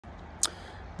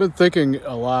been thinking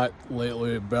a lot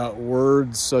lately about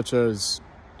words such as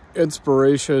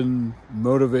inspiration,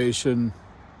 motivation,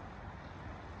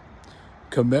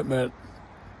 commitment,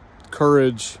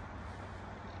 courage.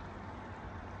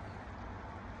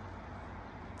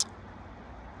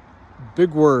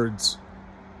 Big words.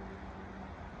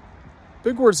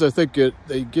 Big words, I think,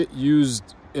 they get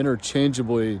used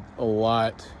interchangeably a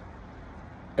lot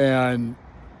and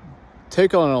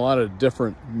take on a lot of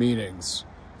different meanings.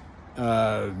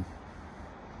 I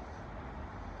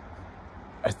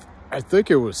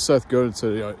think it was Seth Godin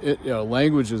said,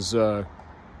 language is, or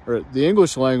the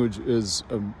English language is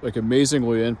like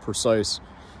amazingly imprecise.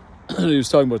 He was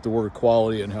talking about the word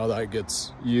quality and how that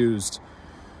gets used.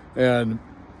 And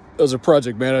as a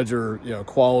project manager,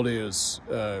 quality is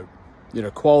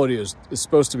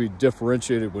supposed to be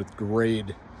differentiated with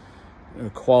grade.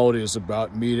 Quality is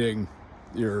about meeting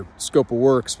your scope of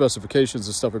work, specifications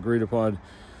and stuff agreed upon.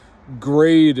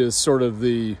 Grade is sort of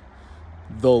the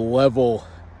level,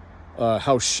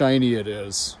 how shiny it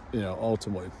is,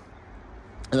 ultimately.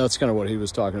 And that's kind of what he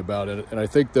was talking about. And I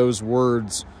think those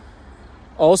words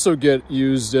also get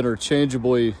used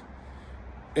interchangeably,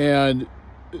 and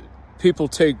people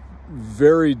take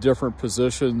very different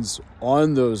positions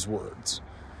on those words.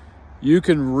 You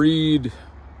can read,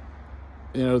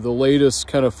 the latest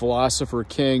kind of philosopher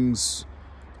king's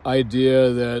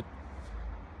idea that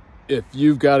if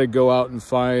you've got to go out and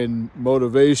find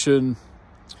motivation,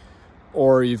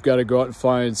 or you've got to go out and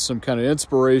find some kind of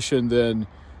inspiration, then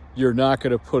you're not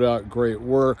going to put out great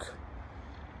work.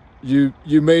 You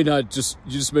just may not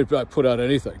put out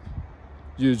anything.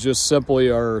 You just simply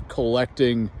are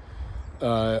collecting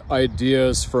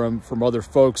ideas from other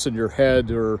folks in your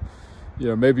head, or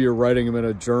maybe you're writing them in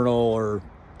a journal, or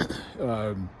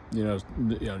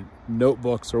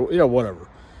notebooks, or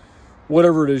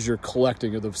whatever it is you're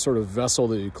collecting, or the sort of vessel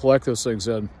that you collect those things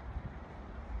in.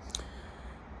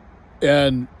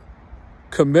 And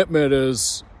commitment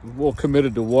is, well,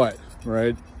 committed to what,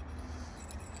 right? Do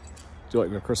you like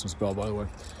my Christmas bell, by the way?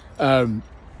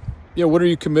 What are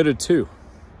you committed to?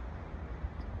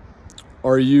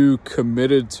 Are you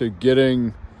committed to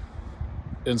getting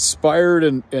inspired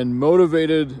and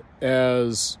motivated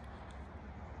as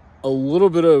a little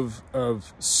bit of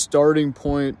starting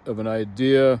point of an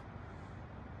idea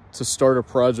to start a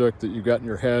project that you got in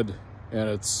your head, and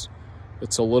it's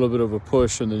a little bit of a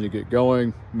push and then you get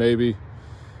going, maybe?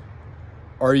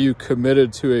 Are you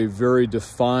committed to a very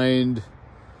defined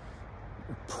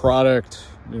product,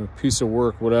 piece of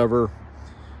work, whatever,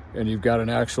 and you've got an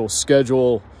actual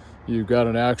schedule, you've got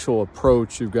an actual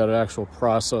approach, you've got an actual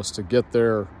process to get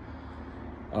there?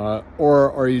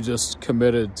 Or are you just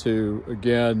committed to,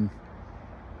 again,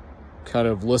 kind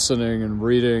of listening and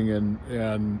reading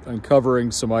and uncovering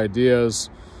some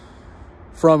ideas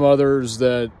from others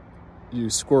that you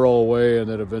squirrel away and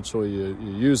then eventually you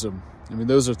use them? I mean,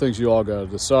 those are things you all got to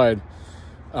decide.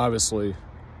 Obviously,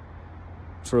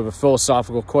 sort of a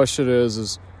philosophical question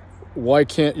is why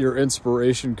can't your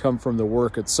inspiration come from the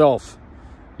work itself?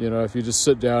 If you just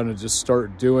sit down and just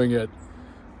start doing it,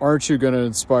 aren't you going to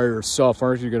inspire yourself?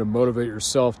 Aren't you going to motivate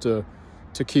yourself to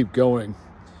keep going?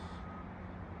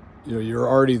 You're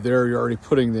already there. You're already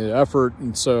putting the effort.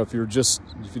 And so if you just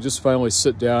finally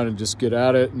sit down and just get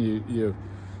at it, and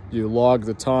you log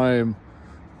the time,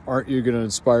 aren't you going to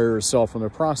inspire yourself in the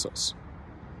process?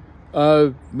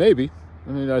 Maybe.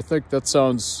 I mean, I think that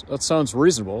sounds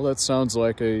reasonable. That sounds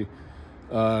like a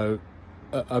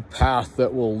path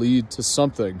that will lead to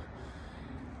something.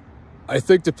 I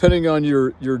think depending on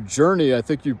your journey, I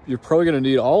think you're probably going to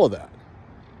need all of that.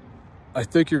 I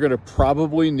think you're going to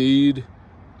probably need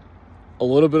a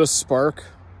little bit of spark.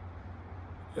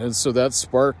 And so that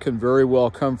spark can very well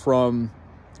come from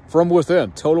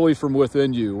within, totally from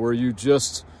within you, where you're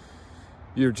just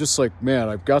like, man,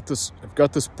 I've got this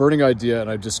burning idea and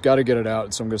I've just got to get it out.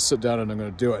 And so I'm going to sit down and I'm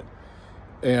going to do it.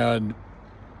 And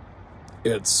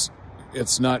it's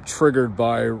not triggered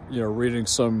by, reading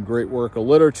some great work of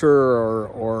literature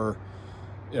or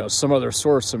some other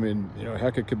source. I mean,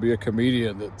 heck, it could be a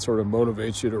comedian that sort of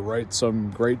motivates you to write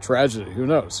some great tragedy. Who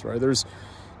knows, right? There's,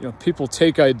 people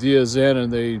take ideas in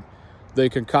and they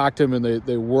concoct them and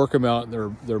they work them out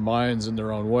in their minds in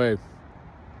their own way.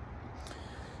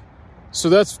 So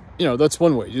that's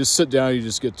one way. You just sit down, you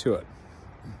just get to it.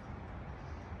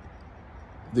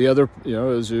 The other,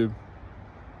 is you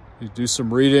do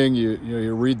some reading,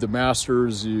 you read the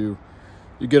masters, you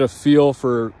get a feel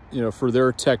for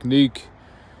their technique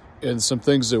and some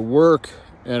things that work,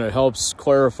 and it helps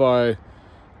clarify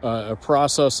a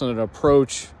process and an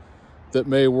approach that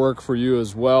may work for you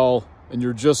as well. And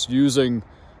you're just using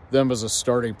them as a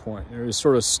starting point. He's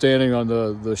sort of standing on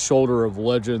the shoulder of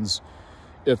legends,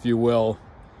 if you will.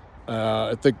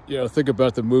 I think, think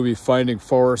about the movie Finding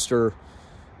Forrester,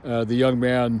 the young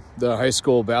man, the high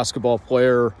school basketball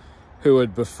player who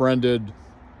had befriended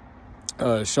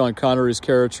Sean Connery's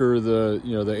character,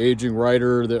 the aging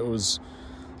writer that was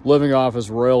living off his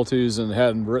royalties and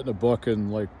hadn't written a book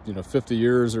in 50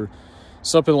 years or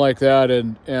something like that.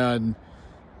 And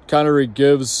Connery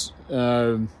gives,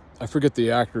 I forget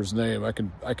the actor's name. I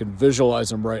can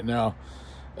visualize him right now.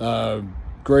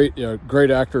 Great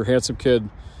actor, handsome kid.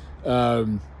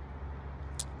 But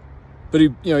he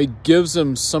gives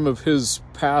him some of his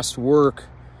past work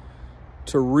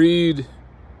to read,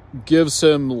 gives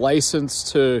him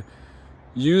license to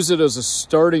use it as a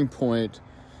starting point.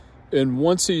 And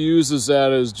once he uses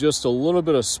that as just a little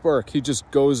bit of spark, he just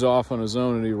goes off on his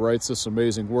own and he writes this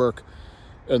amazing work.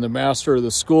 And the master of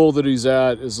the school that he's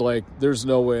at is like, there's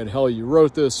no way in hell you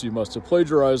wrote this. You must have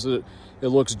plagiarized it. It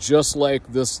looks just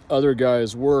like this other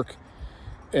guy's work.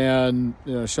 And,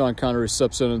 Sean Connery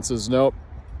steps in and says, nope,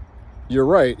 you're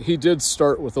right. He did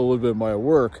start with a little bit of my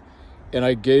work, and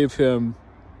I gave him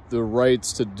the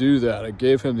rights to do that. I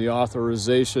gave him the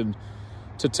authorization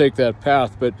to take that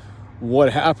path. But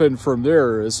what happened from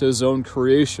there is his own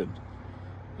creation.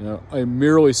 I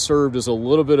merely served as a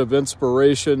little bit of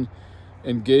inspiration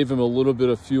and gave him a little bit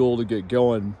of fuel to get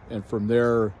going. And from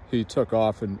there, he took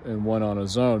off and went on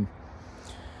his own.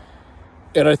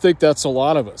 And I think that's a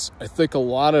lot of us. I think a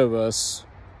lot of us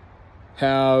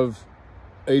have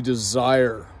a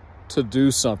desire to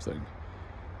do something.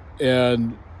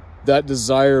 And that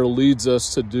desire leads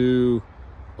us to do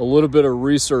a little bit of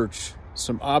research,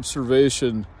 some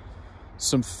observation,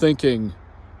 some thinking,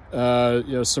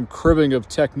 some cribbing of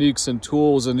techniques and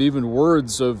tools and even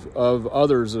words of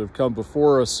others that have come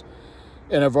before us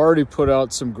and have already put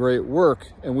out some great work.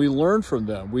 And we learn from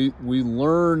them. We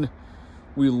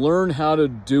learn how to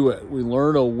do it. We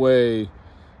learn a way,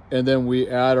 and then we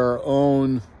add our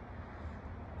own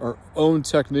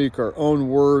technique, our own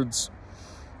words.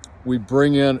 We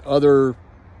bring in other,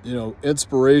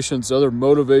 inspirations, other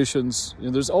motivations.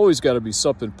 There's always got to be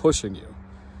something pushing you.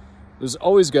 There's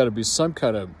always got to be some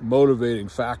kind of motivating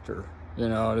factor.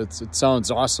 And it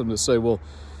sounds awesome to say, well,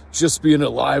 just being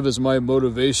alive is my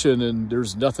motivation, and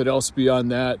there's nothing else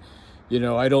beyond that.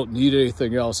 I don't need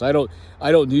anything else. I don't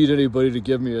need anybody to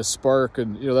give me a spark.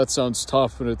 And, that sounds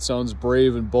tough and it sounds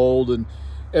brave and bold. And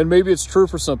maybe it's true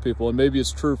for some people, and maybe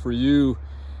it's true for you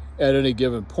at any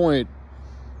given point.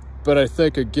 But I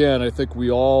think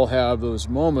we all have those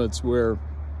moments where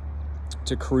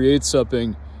to create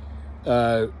something,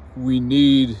 we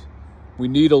need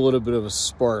a little bit of a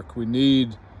spark. We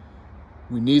need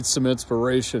some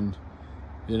inspiration.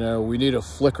 We need a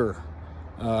flicker.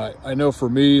 I know for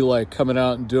me, like coming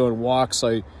out and doing walks,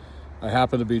 I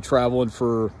happen to be traveling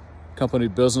for company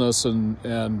business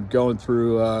and going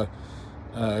through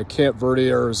Camp Verde,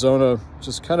 Arizona,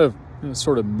 just kind of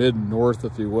sort of mid-north,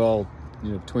 if you will,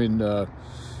 between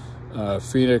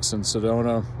Phoenix and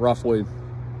Sedona, roughly.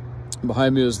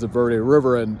 Behind me is the Verde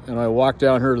River, and I walked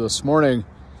down here this morning.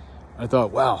 I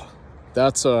thought, wow,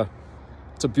 it's a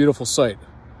beautiful sight.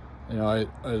 I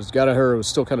got out here, it was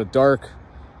still kind of dark.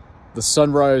 The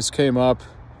sunrise came up.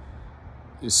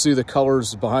 You see the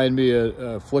colors behind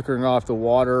me flickering off the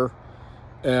water.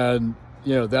 And,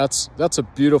 that's a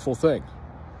beautiful thing.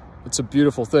 It's a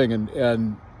beautiful thing.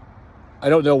 And I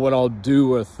don't know what I'll do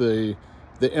with the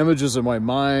images in my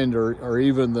mind or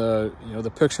even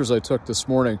the pictures I took this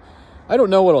morning. I don't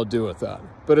know what I'll do with that.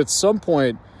 But at some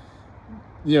point,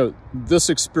 this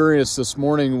experience this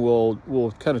morning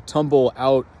will kind of tumble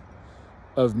out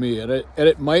of me. And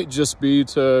it might just be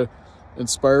to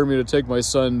inspire me to take my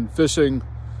son fishing,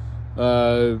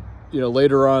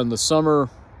 later on in the summer,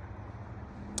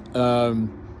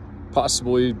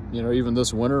 possibly, even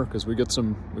this winter, because we get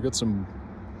some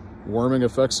warming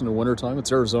effects in the wintertime.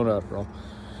 It's Arizona after all.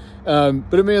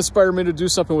 But it may inspire me to do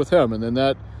something with him. And then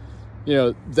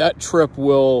that trip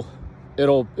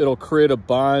it'll create a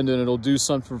bond, and it'll do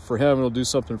something for him. It'll do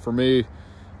something for me.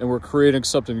 And we're creating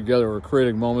something together. We're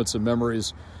creating moments and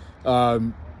memories.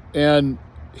 And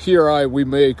we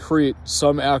may create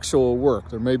some actual work.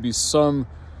 There may be some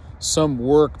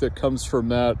work that comes from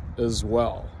that as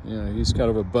well. He's kind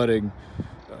of a budding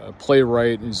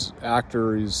playwright. He's an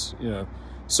actor.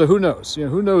 So who knows?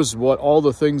 Who knows what all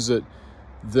the things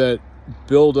that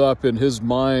build up in his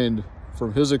mind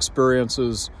from his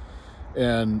experiences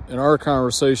and our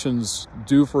conversations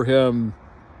do for him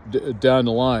down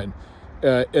the line,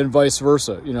 and vice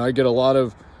versa. I get a lot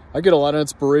of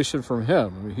inspiration from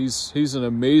him. I mean, he's an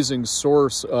amazing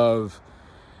source of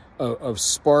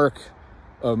spark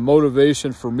a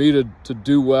motivation for me to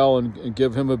do well and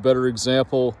give him a better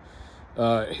example.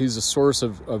 He's a source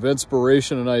of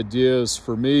inspiration and ideas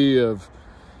for me of,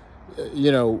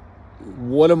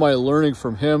 what am I learning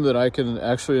from him that I can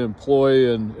actually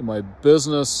employ in my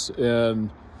business and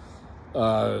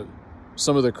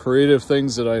some of the creative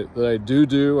things that I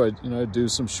do. I do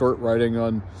some short writing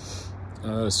on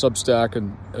Substack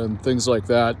and things like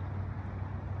that.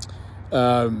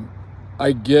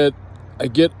 I get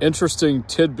interesting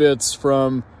tidbits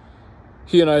from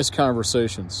he and I's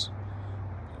conversations.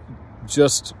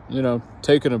 Just,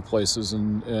 taking him places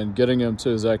and getting him to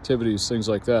his activities, things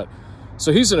like that.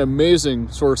 So he's an amazing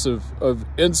source of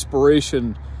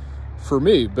inspiration for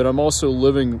me, but I'm also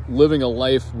living a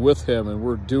life with him, and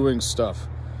we're doing stuff.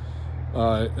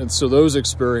 And so those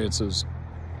experiences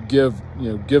give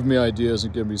me ideas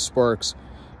and give me sparks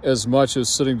as much as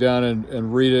sitting down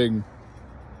and reading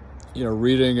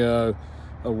a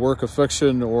work of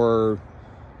fiction or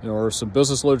some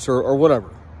business literature or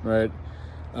whatever, right?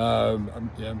 I'm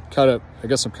kind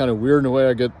of weird in a way.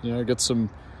 I get some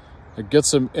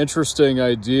interesting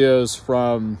ideas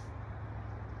from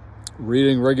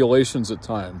reading regulations at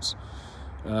times.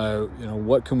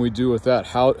 What can we do with that?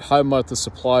 How might this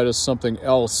apply to something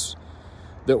else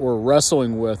that we're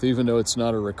wrestling with, even though it's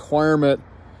not a requirement?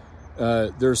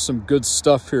 There's some good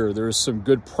stuff here. There's some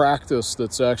good practice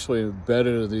that's actually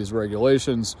embedded in these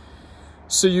regulations.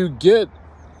 So you get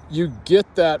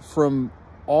that from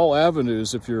all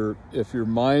avenues if your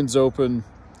mind's open,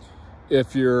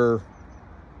 if you're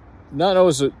not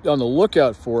always on the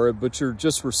lookout for it, but you're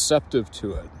just receptive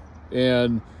to it.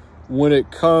 And when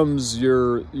it comes,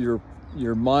 your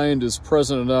mind is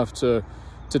present enough to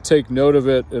take note of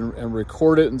it and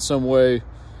record it in some way.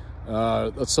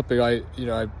 That's something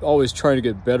I'm always trying to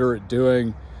get better at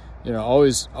doing.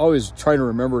 Always trying to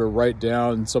remember to write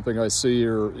down something I see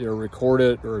or record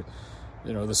it, or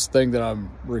this thing that I'm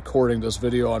recording this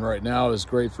video on right now is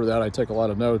great for that. I take a lot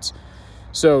of notes.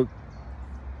 So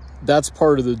that's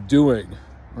part of the doing,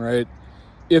 right?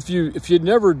 If you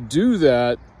never do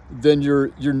that, then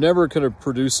you're never going to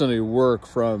produce any work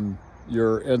from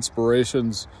your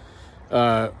inspirations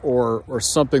or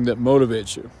something that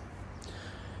motivates you.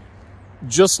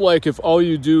 Just like if all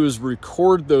you do is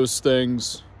record those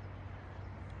things,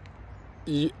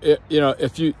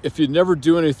 if you never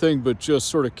do anything but just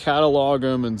sort of catalog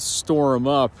them and store them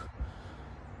up,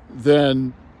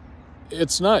 then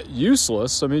it's not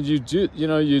useless. I mean, you did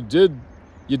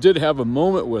have a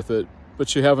moment with it,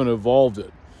 but you haven't evolved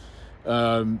it.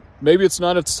 Maybe it's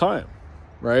not its time,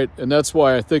 right? And that's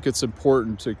why I think it's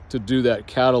important to do that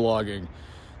cataloging,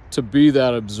 to be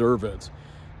that observant.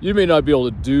 You may not be able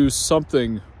to do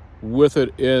something with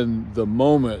it in the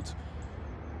moment,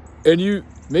 and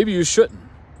maybe you shouldn't.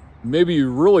 Maybe you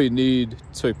really need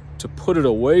to put it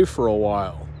away for a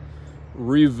while,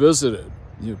 revisit it,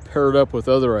 pair it up with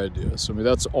other ideas. I mean,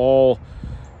 that's all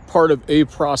part of a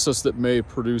process that may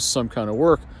produce some kind of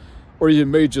work, or you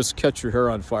may just catch your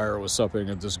hair on fire with something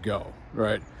and just go,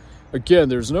 right? Again,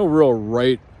 there's no real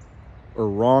right or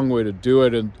wrong way to do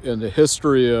it. In the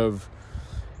history of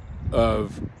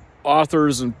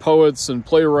authors and poets and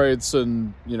playwrights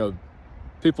and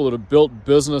people that have built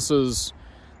businesses,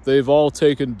 they've all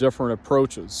taken different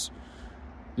approaches.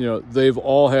 They've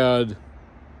all had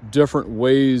different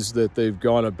ways that they've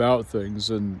gone about things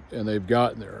and they've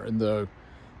gotten there. And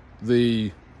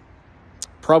the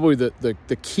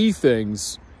key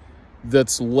things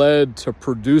that's led to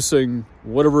producing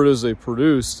whatever it is they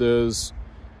produced is,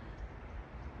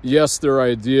 yes, their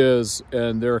ideas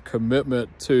and their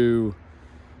commitment to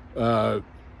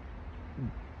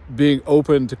being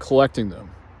open to collecting them.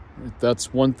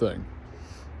 That's one thing.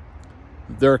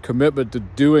 Their commitment to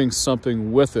doing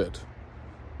something with it,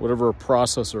 whatever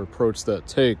process or approach that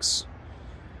takes.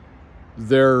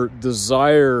 Their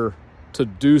desire to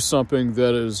do something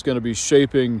that is going to be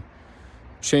shaping,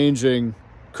 changing,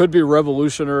 could be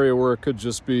revolutionary, or it could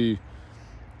just be,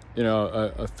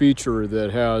 a feature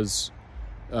that has,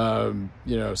 some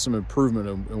improvement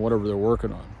in whatever they're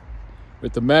working on.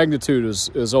 But the magnitude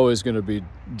is always going to be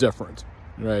different,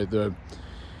 right?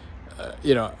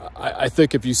 I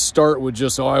think if you start with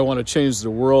just, I want to change the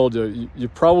world, you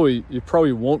probably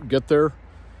won't get there,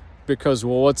 because,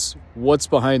 well, what's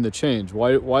behind the change?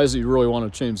 Why is it you really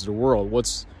want to change the world?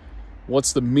 What's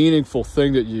the meaningful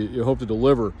thing that you hope to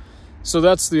deliver? So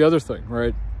that's the other thing,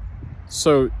 right?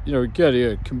 So,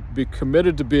 again, be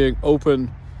committed to being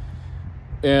open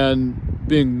and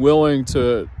being willing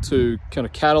to kind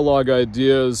of catalog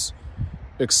ideas,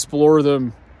 explore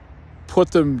them, put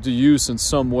them to use in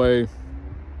some way,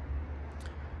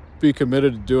 be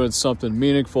committed to doing something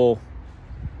meaningful,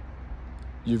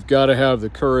 you've got to have the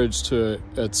courage to,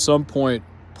 at some point,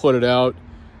 put it out,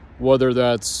 whether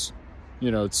that's,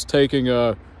 it's taking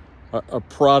a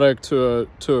product to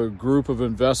a group of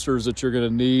investors that you're going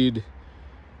to need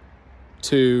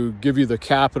to give you the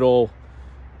capital,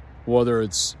 whether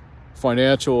it's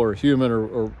financial or human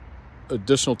or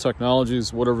additional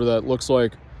technologies, whatever that looks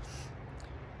like,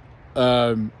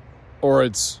 or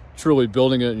it's truly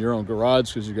building it in your own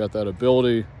garage because you got that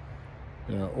ability,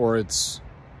 or it's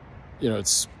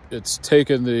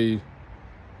taken the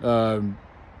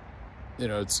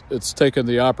it's taken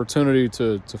the opportunity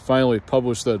to finally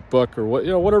publish that book, or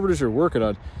whatever it is you're working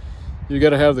on. You got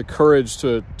to have the courage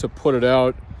to put it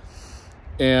out,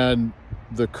 and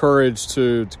the courage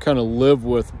to kind of live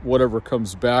with whatever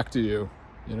comes back to you.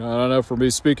 I don't know, for me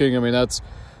speaking, I mean, that's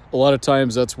a lot of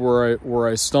times that's where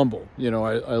I stumble.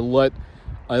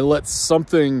 I let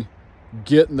something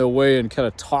get in the way and kind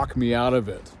of talk me out of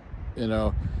it.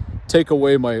 Take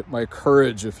away my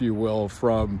courage, if you will,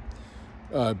 from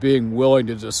being willing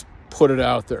to just put it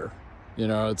out there.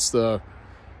 It's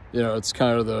it's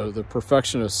kind of the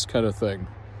perfectionist kind of thing.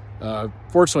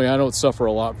 Fortunately, I don't suffer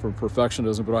a lot from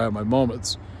perfectionism, but I have my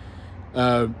moments.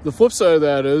 The flip side of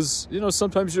that is,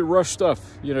 sometimes you rush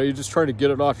stuff. You're just trying to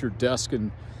get it off your desk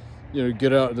and,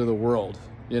 get out into the world,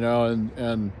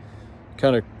 and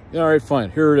kind of, all right,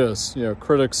 fine, here it is.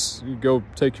 Critics, you go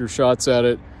take your shots at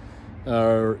it,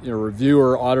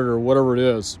 reviewer, auditor, whatever it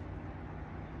is.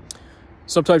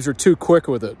 Sometimes you're too quick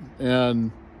with it,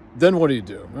 and then what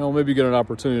do? Well, maybe you get an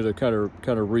opportunity to kind of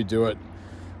redo it.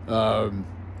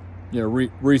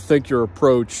 Rethink your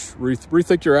approach,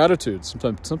 rethink your attitude.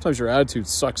 Sometimes your attitude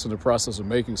sucks in the process of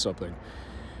making something,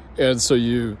 and so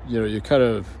you kind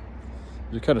of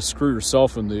screw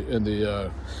yourself in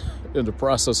the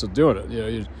process of doing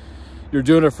it. You're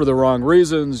doing it for the wrong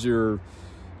reasons. You're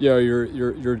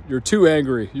too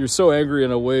angry. You're so angry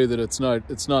in a way that it's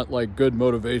not like good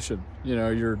motivation.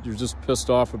 You're just pissed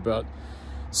off about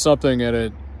something,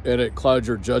 and it clouds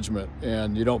your judgment,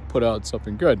 and you don't put out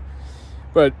something good.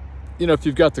 But if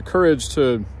you've got the courage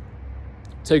to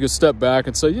take a step back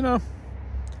and say, let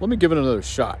me give it another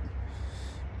shot.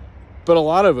 But a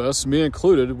lot of us, me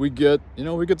included, we get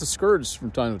discouraged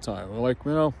from time to time. We're like,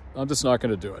 I'm just not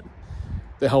going to do it.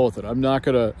 The hell with it. I'm not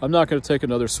gonna take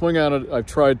another swing at it. I've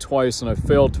tried twice and I've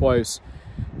failed twice,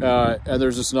 and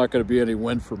there's just not going to be any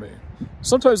win for me.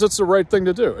 Sometimes that's the right thing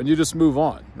to do, and you just move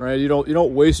on, right? You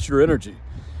don't waste your energy.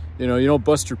 You don't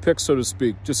bust your pick, so to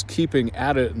speak. Just keeping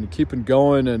at it and keeping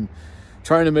going and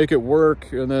trying to make it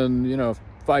work, and then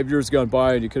 5 years gone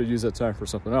by and you could have used that time for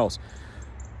something else,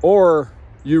 or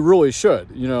you really should.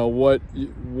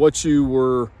 What you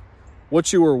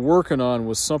were working on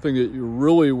was something that you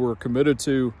really were committed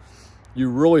to. You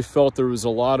really felt there was a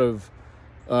lot of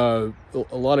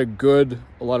good,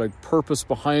 a lot of purpose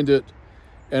behind it,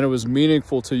 and it was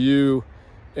meaningful to you,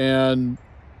 and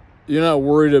you're not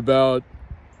worried about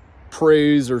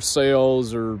praise or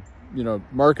sales or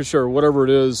market share or whatever it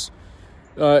is,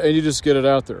 and you just get it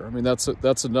out there. I mean, that's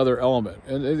another element,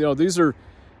 and these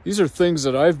are things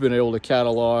that I've been able to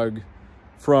catalog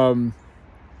from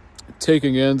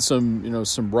taking in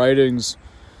some writings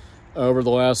over the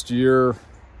last year,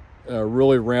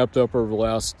 really ramped up over the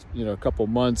last couple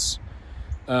months,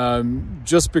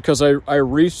 just because I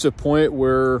reached a point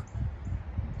where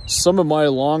some of my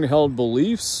long-held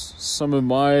beliefs, some of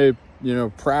my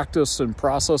practice and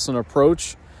process and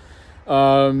approach,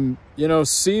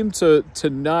 seemed to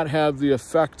not have the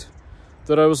effect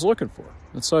that I was looking for.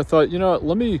 And so I thought,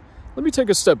 let me take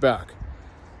a step back.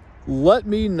 Let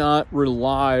me not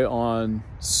rely on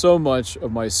so much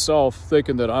of myself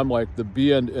thinking that I'm like the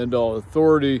be and end all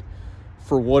authority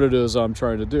for what it is I'm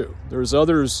trying to do. There's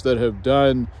others that have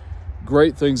done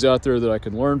great things out there that I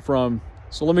can learn from.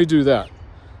 So let me do that.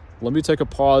 Let me take a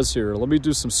pause here. Let me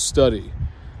do some study.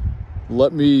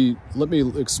 Let me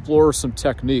explore some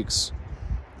techniques.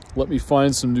 Let me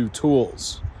find some new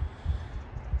tools,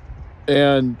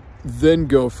 and then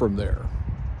go from there.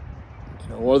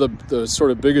 One of the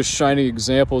sort of biggest shining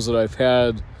examples that I've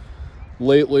had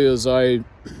lately is I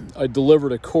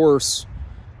delivered a course.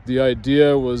 The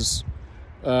idea was,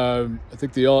 I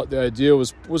think the idea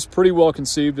was pretty well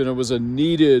conceived, and it was a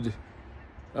needed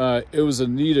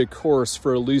course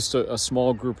for at least a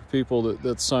small group of people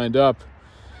that signed up.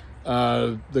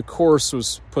 The course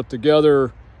was put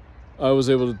together. I was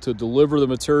able to deliver the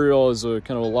material as a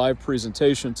kind of a live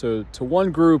presentation to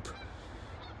one group,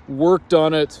 worked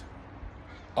on it.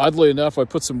 Oddly enough, I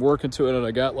put some work into it, and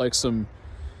I got like some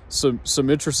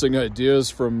interesting ideas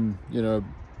from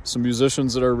some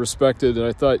musicians that are respected. And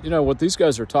I thought, what these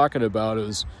guys are talking about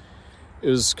is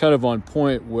kind of on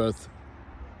point with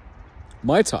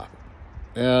my topic.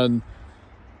 And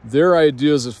their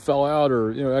ideas that fell out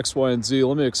or, X, Y, and Z,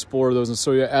 let me explore those. And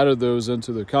so you added those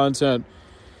into the content.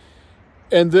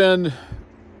 And then,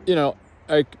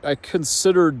 I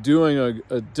considered doing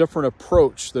a different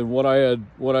approach than what I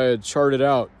had charted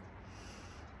out.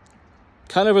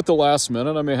 Kind of at the last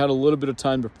minute. I had a little bit of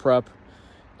time to prep.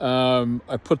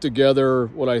 I put together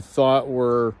what I thought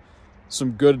were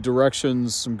some good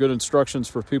directions, some good instructions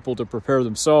for people to prepare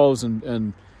themselves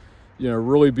and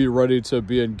really be ready to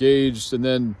be engaged. And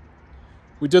then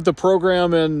we did the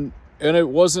program and it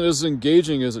wasn't as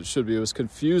engaging as it should be. It was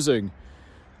confusing.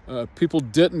 People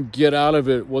didn't get out of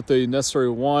it what they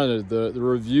necessarily wanted. The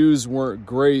reviews weren't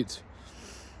great.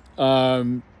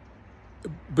 But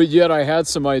yet I had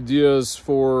some ideas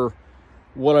for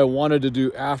what I wanted to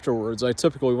do afterwards. I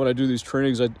typically, when I do these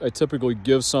trainings, I typically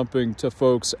give something to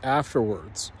folks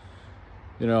afterwards.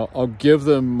 I'll give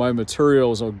them my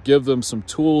materials. I'll give them some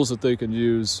tools that they can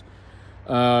use.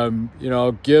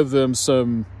 I'll give them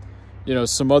some,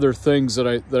 some other things that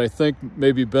I think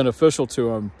may be beneficial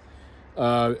to them.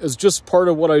 As just part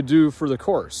of what I do for the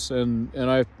course. And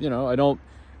I don't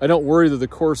worry that the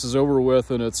course is over with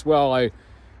and it's,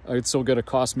 it's still going to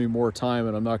cost me more time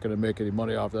and I'm not going to make any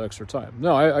money off that extra time.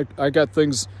 No, I got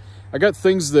things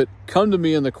that come to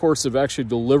me in the course of actually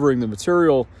delivering the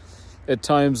material at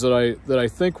times that I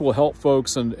think will help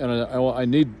folks, and I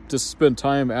need to spend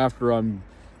time after I'm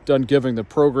done giving the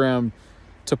program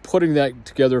to putting that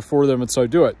together for them, and so I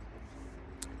do it.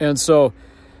 And so,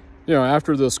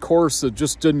 after this course that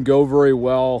just didn't go very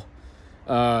well,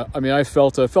 I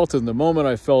felt it in the moment.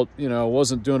 I felt, I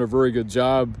wasn't doing a very good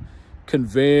job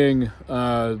conveying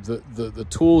the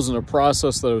tools and the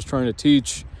process that I was trying to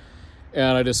teach,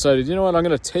 and I decided, I'm going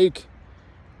to take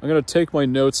my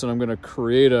notes and I'm going to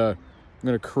create a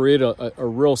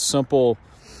real simple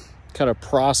kind of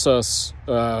process,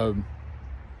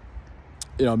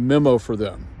 memo for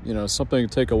them, something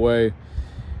to take away.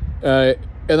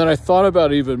 And then I thought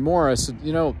about it even more. I said,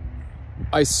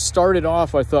 I started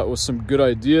off, I thought, with some good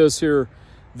ideas here.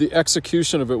 The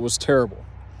execution of it was terrible.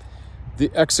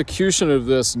 The execution of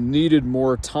this needed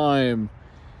more time,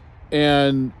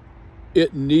 and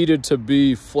it needed to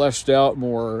be fleshed out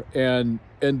more and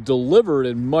delivered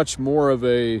in much more of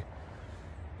a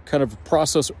kind of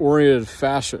process-oriented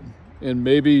fashion, and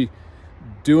maybe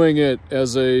doing it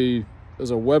as a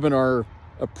webinar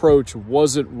approach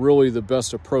wasn't really the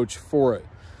best approach for it.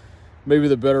 Maybe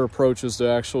the better approach is to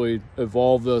actually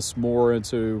evolve this more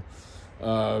into,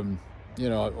 a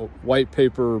white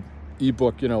paper,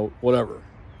 ebook, whatever.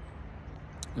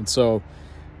 And so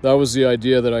that was the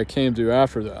idea that I came to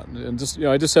after that. And just,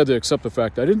 I just had to accept the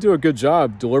fact I didn't do a good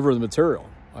job delivering the material.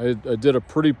 I did a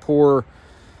pretty poor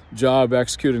job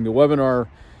executing the webinar,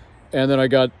 and then I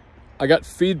got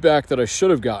feedback that I should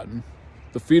have gotten.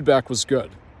 The feedback was good.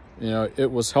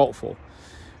 It was helpful.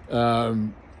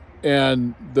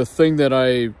 And the thing that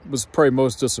I was probably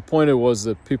most disappointed was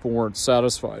that people weren't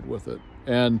satisfied with it.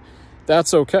 And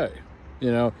that's okay.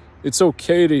 It's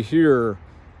okay to hear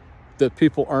that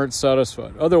people aren't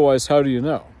satisfied. Otherwise, how do you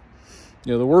know?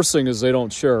 The worst thing is they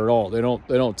don't share at all. They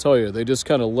don't tell you. They just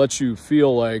kind of let you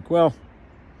feel like,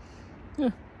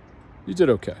 you did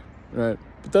okay, right?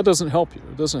 But that doesn't help you.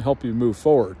 It doesn't help you move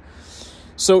forward.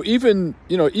 So even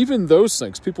those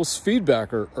things, people's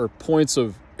feedback are points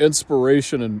of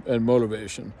inspiration and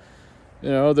motivation.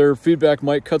 Their feedback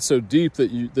might cut so deep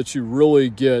that you really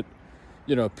get,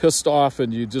 pissed off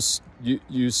and you just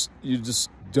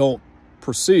don't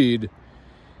proceed.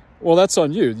 Well, that's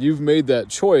on you. You've made that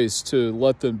choice to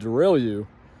let them derail you.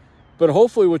 But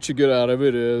hopefully what you get out of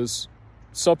it is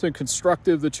something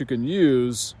constructive that you can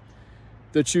use,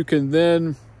 that you can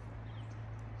then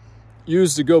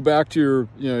use to go back to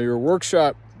your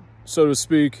workshop, so to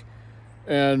speak,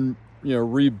 and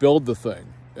rebuild the thing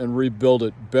and rebuild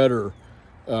it better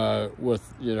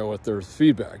with their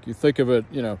feedback. You think of it,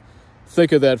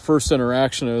 think of that first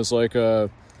interaction as like a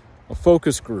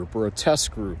focus group or a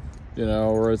test group,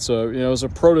 or it's a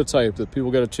prototype that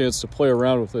people get a chance to play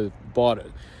around with. They bought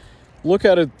it. Look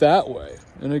at it that way,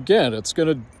 and again, it's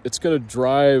gonna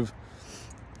drive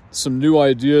some new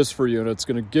ideas for you, and it's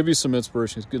going to give you some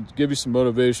inspiration. It's going to give you some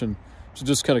motivation to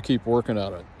just kind of keep working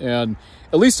at it. And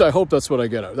at least I hope that's what I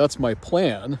get out. That's my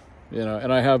plan,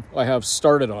 and I have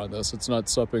started on this. It's not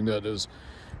something that is,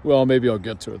 maybe I'll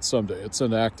get to it someday. It's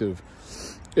an active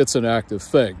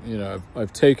thing.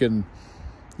 I've taken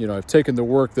the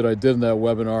work that I did in that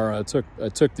webinar. I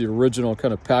took the original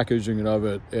kind of packaging of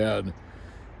it and,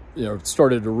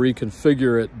 started to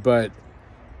reconfigure it, but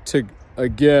to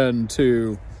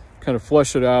kind of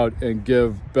flesh it out and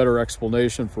give better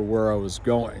explanation for where I was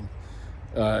going.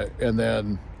 and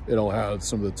then it'll have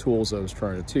some of the tools I was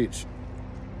trying to teach.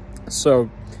 So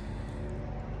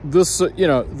this,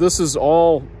 this is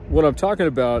all what I'm talking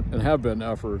about and have been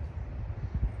now for,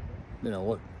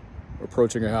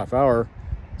 approaching a half hour.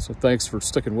 So thanks for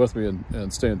sticking with me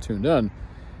and staying tuned in.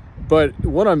 But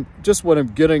what I'm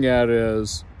getting at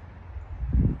is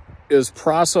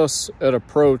process and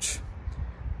approach.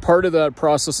 Part of that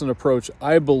process and approach,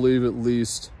 I believe at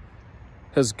least,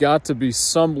 has got to be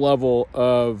some level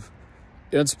of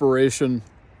inspiration,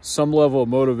 some level of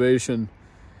motivation.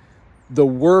 The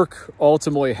work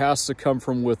ultimately has to come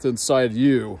from within inside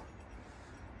you,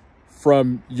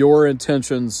 from your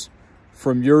intentions,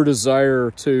 from your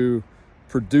desire to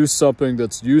produce something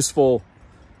that's useful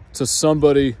to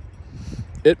somebody.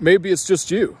 Maybe it's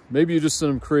just you. Maybe you just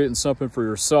end up creating something for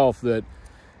yourself that,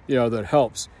 that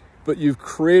helps. But you've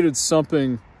created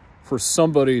something for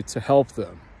somebody to help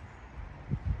them.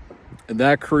 And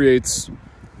that creates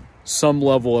some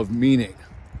level of meaning.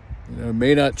 It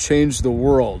may not change the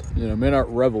world, it may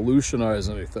not revolutionize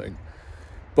anything,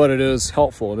 but it is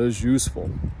helpful, it is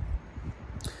useful.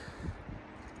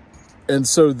 And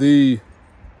so the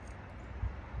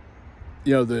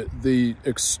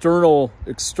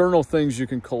external things you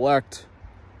can collect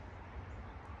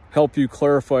help you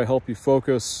clarify, help you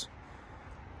focus,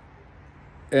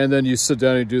 and then you sit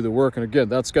down and do the work. And again,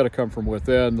 that's got to come from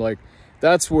within. Like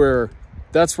that's where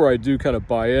I do kind of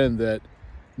buy in that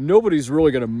nobody's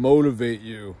really going to motivate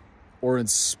you or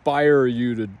inspire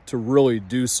you to really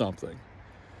do something.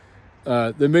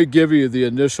 They may give you the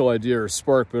initial idea or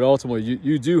spark, but ultimately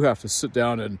you do have to sit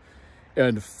down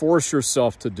and force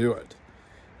yourself to do it.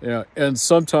 And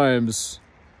sometimes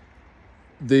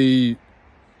the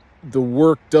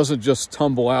work doesn't just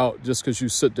tumble out just because you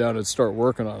sit down and start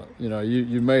working on it.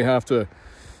 You may have to,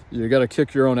 you got to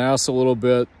kick your own ass a little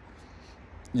bit.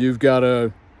 You've got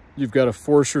to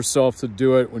force yourself to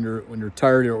do it when you're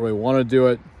tired, you don't really want to do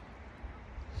it.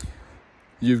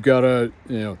 You've got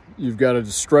to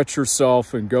stretch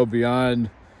yourself and go beyond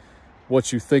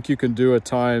what you think you can do at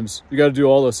times. You got to do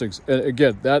all those things. And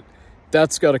again,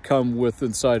 that's got to come with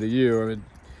inside of you. I mean,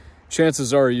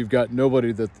 chances are you've got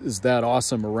nobody that is that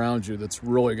awesome around you that's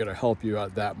really going to help you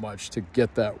out that much to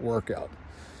get that workout.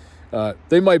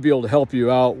 They might be able to help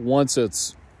you out once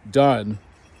it's done,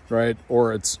 right?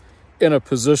 Or it's in a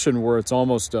position where it's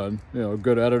almost done. A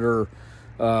good editor,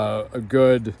 a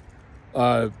good,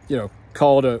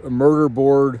 call it a murder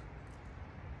board,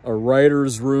 a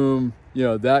writer's room,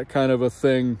 that kind of a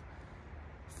thing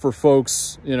for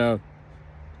folks,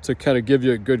 to kind of give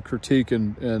you a good critique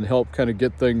and help kind of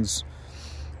get things,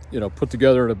 put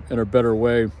together in a better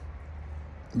way.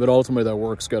 But ultimately that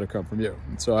work's got to come from you.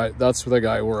 And so that's the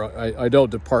guy where I don't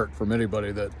depart from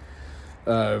anybody that,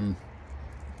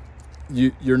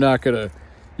 you're not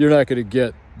gonna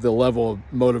get the level of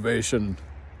motivation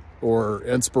or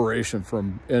inspiration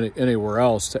from anywhere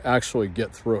else to actually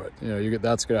get through it.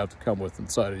 That's gonna have to come with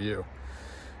inside of you.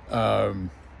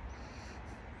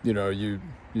 You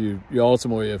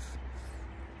ultimately,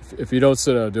 if you don't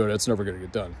sit down and do it, it's never gonna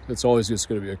get done. It's always just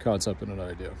gonna be a concept and an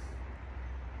idea.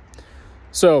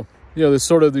 So there's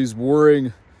sort of these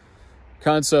worrying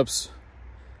concepts.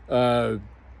 People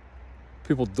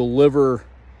deliver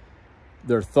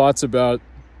their thoughts about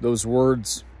those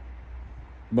words,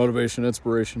 motivation,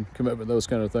 inspiration, commitment, those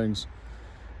kind of things.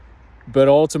 But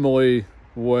ultimately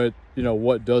what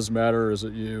does matter is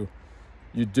that you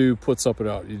do put something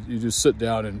out. You do sit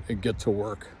down and get to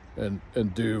work and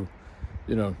do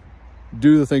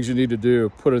the things you need to do,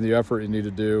 put in the effort you need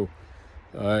to do,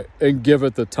 and give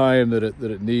it the time that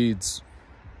it needs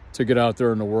to get out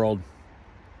there in the world.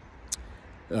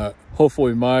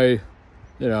 Hopefully my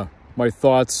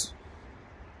thoughts,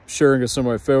 sharing of some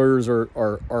of my failures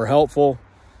are helpful.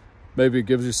 Maybe it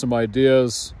gives you some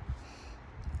ideas.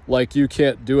 Like you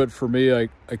can't do it for me, I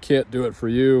can't do it for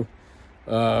you.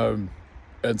 And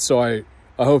so I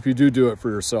hope you do it for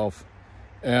yourself.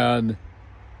 And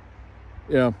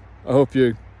I hope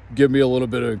you give me a little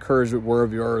bit of encouragement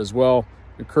wherever you are as well.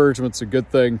 Encouragement's a good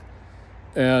thing.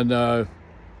 And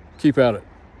keep at it.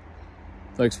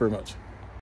 Thanks very much.